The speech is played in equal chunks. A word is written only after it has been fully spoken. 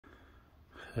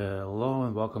Hello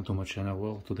and welcome to my channel.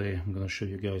 Well, today I'm going to show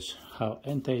you guys how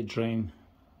anti-drain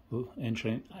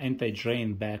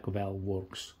back valve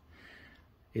works.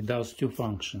 It does two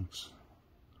functions.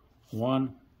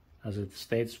 One, as it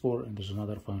states for, and there's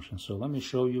another function. So let me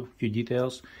show you a few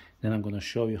details, then I'm going to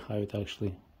show you how it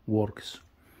actually works.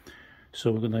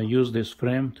 So we're going to use this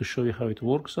frame to show you how it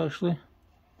works actually.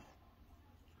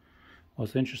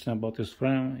 What's interesting about this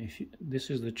frame, this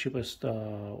is the cheapest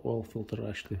oil filter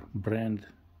actually brand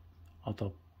out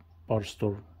of power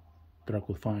store that I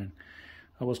could find.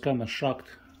 I was kind of shocked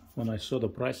when I saw the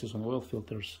prices on oil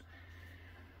filters.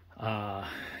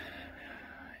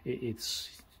 It's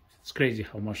crazy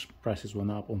how much prices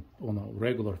went up on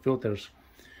regular filters.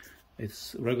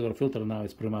 It's regular filter now,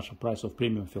 it's pretty much the price of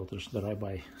premium filters that I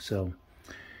buy. So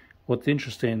what's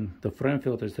interesting, the frame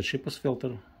filter is the cheapest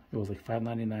filter. It was like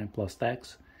 $5.99 plus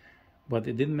tax, but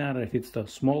it didn't matter if it's the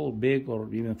small, big, or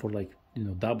even for like, you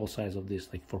know, double size of this,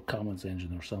 like for Cummins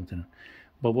engine or something.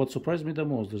 But what surprised me the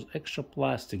most, there's extra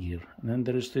plastic here, and then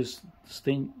there is this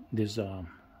thing, this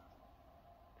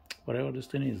whatever this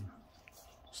thing is,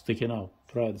 sticking out,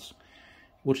 threads,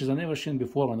 which is I never seen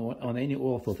before on any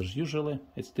oil filters. Usually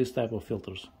it's this type of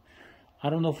filters. I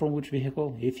don't know from which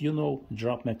vehicle. If you know,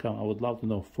 drop me a comment. I would love to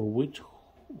know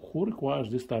who requires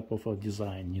this type of a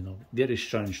design, you know, very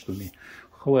strange to me.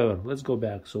 However, let's go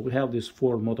back. So we have this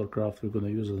Ford Motorcraft we're going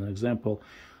to use as an example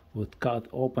with cut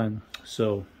open.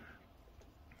 So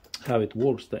how it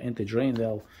works, the anti-drain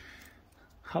valve,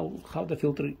 how the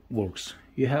filter works.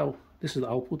 You have, this is the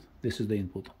output, this is the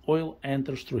input. Oil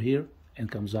enters through here and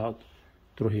comes out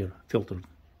through here, filtered.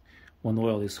 When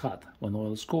oil is hot, when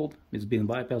oil is cold, it's being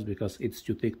bypassed because it's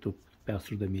too thick to pass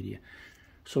through the media.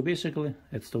 So basically,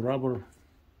 it's the rubber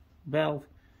valve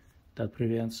that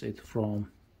prevents it from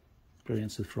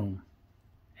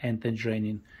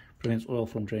anti-draining, prevents oil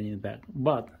from draining back.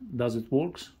 But does it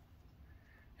works?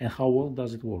 And how well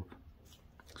does it work?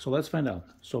 So let's find out.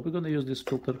 So we're going to use this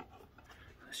filter.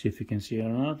 See if you can see it or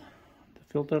not. The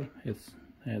filter, it's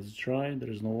dry, there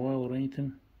is no oil or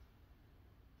anything.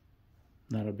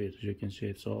 Not a bit, as you can see,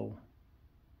 it's all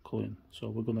clean. So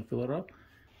we're going to fill it up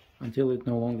until it's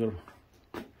no longer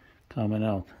coming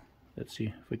out. Let's see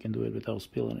if we can do it without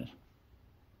spilling it.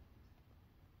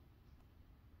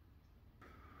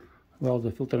 Well,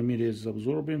 the filter media is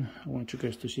absorbing. I want you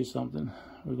guys to see something.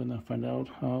 We're gonna find out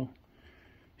how.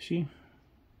 See?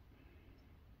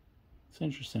 It's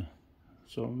interesting.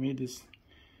 So we made this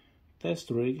test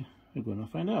rig. We're gonna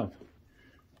find out.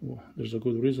 Well, there's a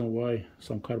good reason why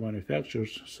some car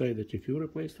manufacturers say that if you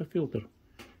replace the filter,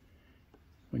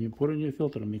 when you put in your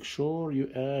filter, make sure you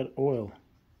add oil.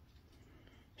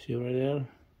 See right there,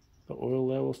 the oil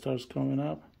level starts coming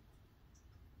up.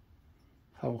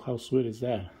 How sweet is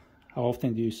that? How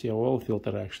often do you see an oil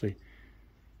filter actually?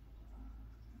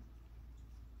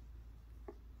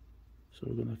 So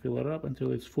we're gonna fill it up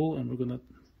until it's full, and we're gonna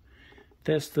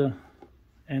test the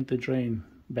anti-drain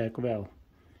back valve.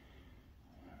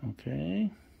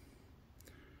 Okay.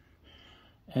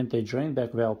 Anti-drain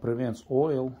back valve prevents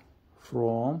oil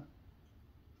from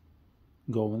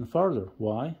going further.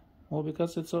 Why? Well,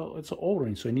 because it's an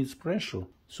O-ring, so it needs pressure.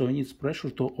 So it needs pressure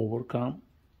to overcome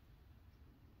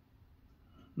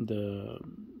the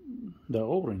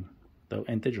O-ring, the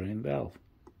anti-drain valve.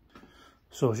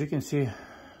 So as you can see,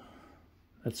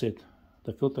 that's it.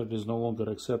 The filter is no longer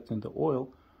accepting the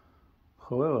oil.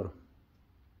 However,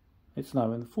 it's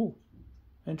now in full.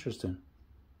 Interesting.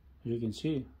 As you can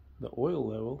see, the oil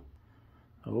level,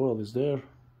 the oil is there.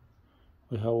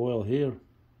 We have oil here,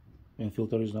 and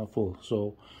filter is not full.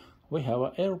 So we have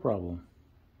an air problem.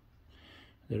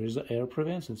 There is an air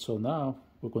prevention. So now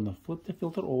we're going to flip the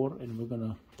filter over and we're going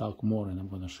to talk more, and I'm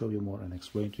going to show you more and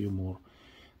explain to you more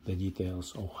the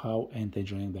details of how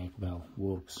anti-drain back valve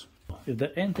works. If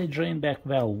the anti-drain back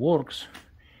valve works,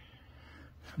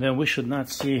 then we should not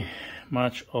see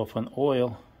much of an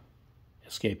oil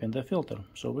escaping the filter.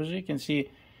 So as you can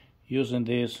see, using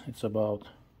this, it's about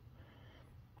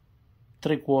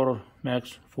 3/4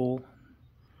 max full.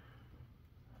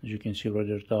 As you can see right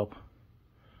there, top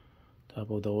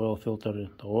of the oil filter,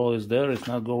 the oil is there, it's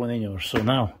not going anywhere. So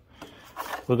now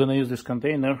we're gonna use this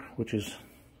container, which is,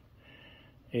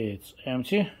 it's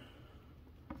empty,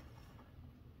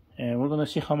 and we're gonna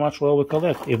see how much oil we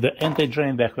collect. If the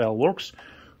anti-drain back valve works,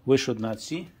 we should not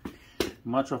see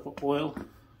much of oil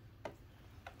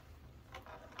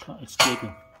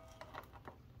escaping.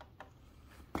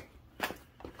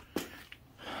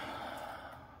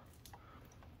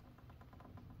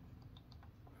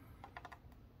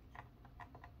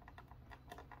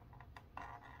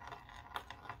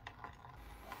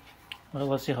 Well,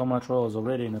 let's see how much oil is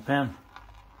already in the pan.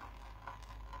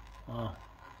 Wow,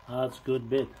 that's a good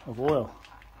bit of oil.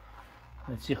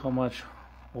 Let's see how much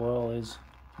oil is.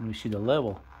 And we see the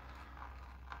level.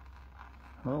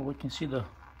 Well, we can see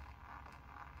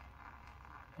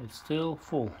it's still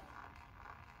full.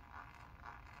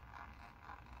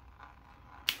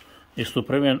 It's to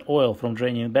prevent oil from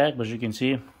draining back, but you can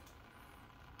see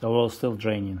the oil is still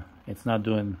draining. It's not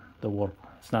doing the work.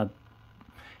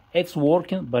 It's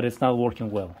working, but it's not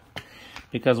working well.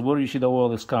 Because where you see the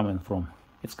oil is coming from?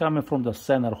 It's coming from the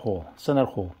center hole.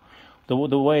 The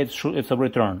way it's a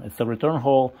return. It's a return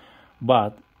hole,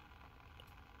 but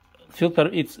filter,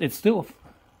 it's still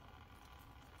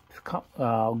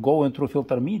going through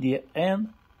filter media and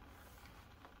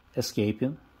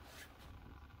escaping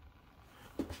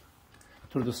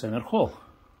through the center hole.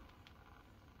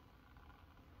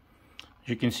 As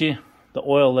you can see, the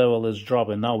oil level is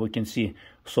dropping. Now we can see.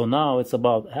 So now it's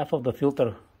about half of the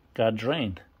filter got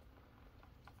drained.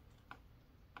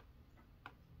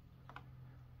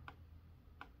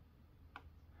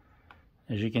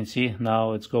 As you can see,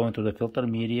 now it's going to the filter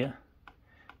media.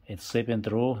 It's seeping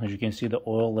through. As you can see, the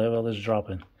oil level is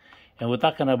dropping. And we're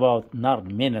talking about not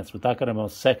minutes, we're talking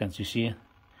about seconds, you see.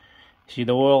 See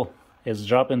the oil is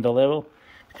dropping the level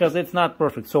because it's not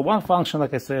perfect. So one function,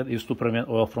 like I said, is to prevent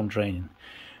oil from draining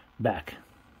back.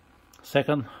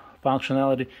 Second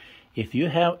functionality, if you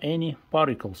have any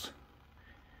particles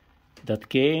that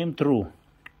came through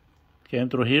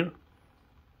here,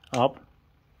 up,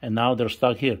 and now they're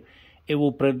stuck here, it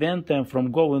will prevent them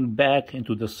from going back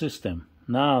into the system.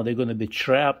 Now they're going to be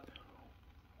trapped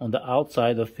on the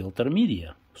outside of filter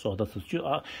media. So that's the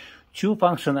two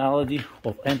functionality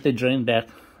of anti-drain back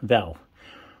valve.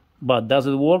 But does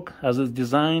it work as it's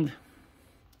designed?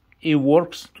 It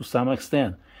works to some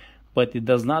extent, but it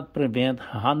does not prevent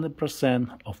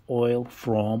 100% of oil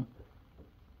from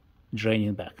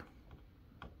draining back.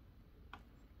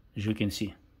 As you can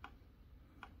see,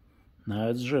 now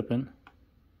it's dripping.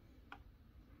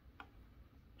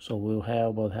 So we'll have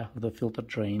about half of the filter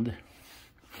drained.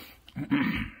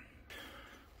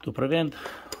 To prevent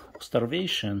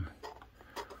starvation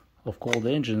of cold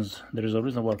engines, there is a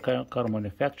reason why car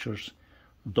manufacturers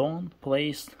don't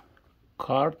place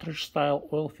cartridge style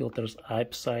oil filters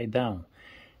upside down.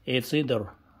 It's either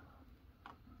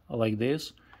like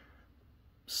this.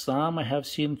 Some I have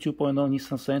seen 2.0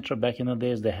 Nissan Sentra back in the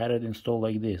days, they had it installed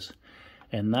like this.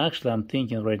 And actually I'm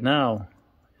thinking right now,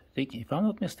 if I'm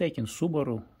not mistaken,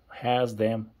 Subaru has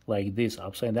them like this,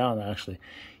 upside down actually.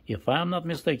 If I'm not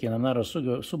mistaken, I'm not a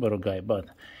Subaru guy, but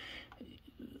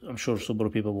I'm sure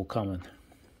Subaru people will comment.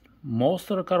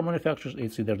 Most of the car manufacturers,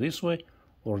 it's either this way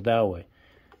or that way.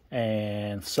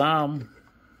 And some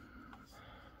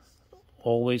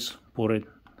always put it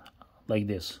like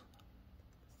this,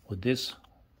 with this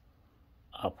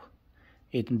up.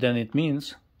 Then it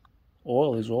means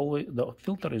the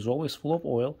filter is always full of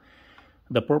oil.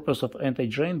 The purpose of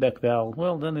anti-drain back valve,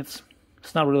 well, then it's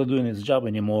not really doing its job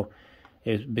anymore.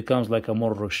 It becomes like a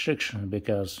more restriction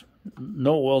because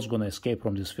no oil is going to escape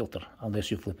from this filter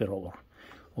unless you flip it over.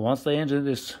 Once the engine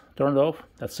is turned off,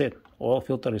 that's it. Oil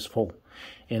filter is full.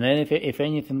 And then if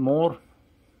anything more,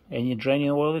 any draining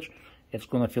oilage, it's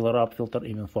going to fill it up, filter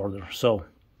even further. So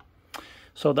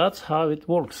that's how it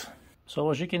works. So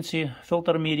as you can see,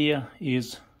 filter media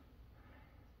it's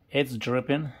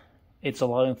dripping. It's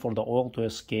allowing for the oil to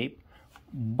escape,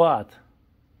 but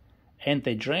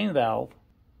anti-drain valve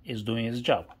is doing its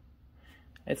job.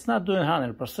 It's not doing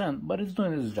 100%, but it's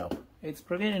doing its job. It's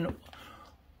preventing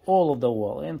all of the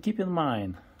oil. And keep in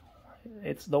mind,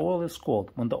 the oil is cold.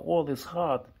 When the oil is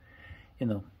hot,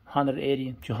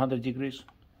 180 to 100 degrees,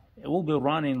 it will be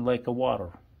running like a water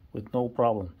with no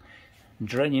problem,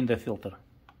 draining the filter.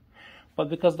 But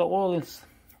because the oil is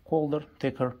colder,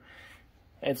 thicker,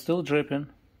 it's still dripping.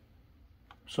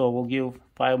 So we'll give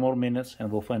 5 more minutes and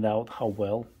we'll find out how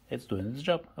well it's doing its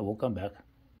job. I will come back.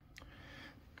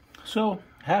 So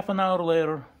half an hour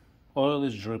later, oil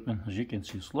is dripping. As you can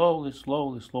see, slowly,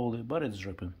 but it's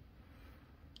dripping.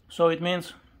 So it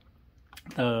means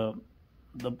the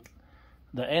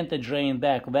anti-drain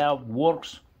back valve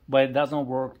works, but it doesn't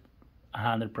work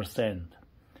 100%.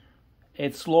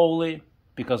 It's slowly,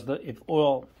 because if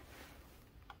oil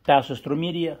passes through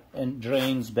media and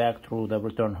drains back through the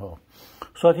return hole.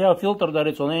 So if you have a filter that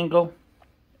is on angle,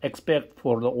 expect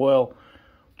for the oil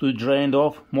to drain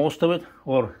off most of it,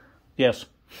 or yes,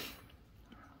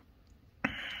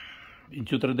 in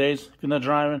 2-3 days if you're not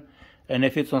driving. And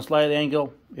if it's on slight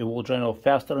angle, it will drain off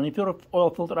faster. And if your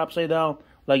oil filter upside down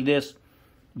like this,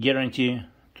 guarantee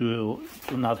to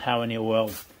not have any oil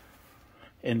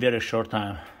in very short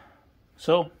time.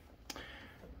 So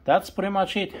that's pretty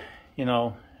much it.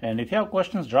 And if you have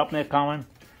questions, drop me a comment.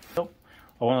 So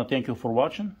I want to thank you for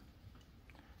watching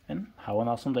and have an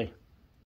awesome day.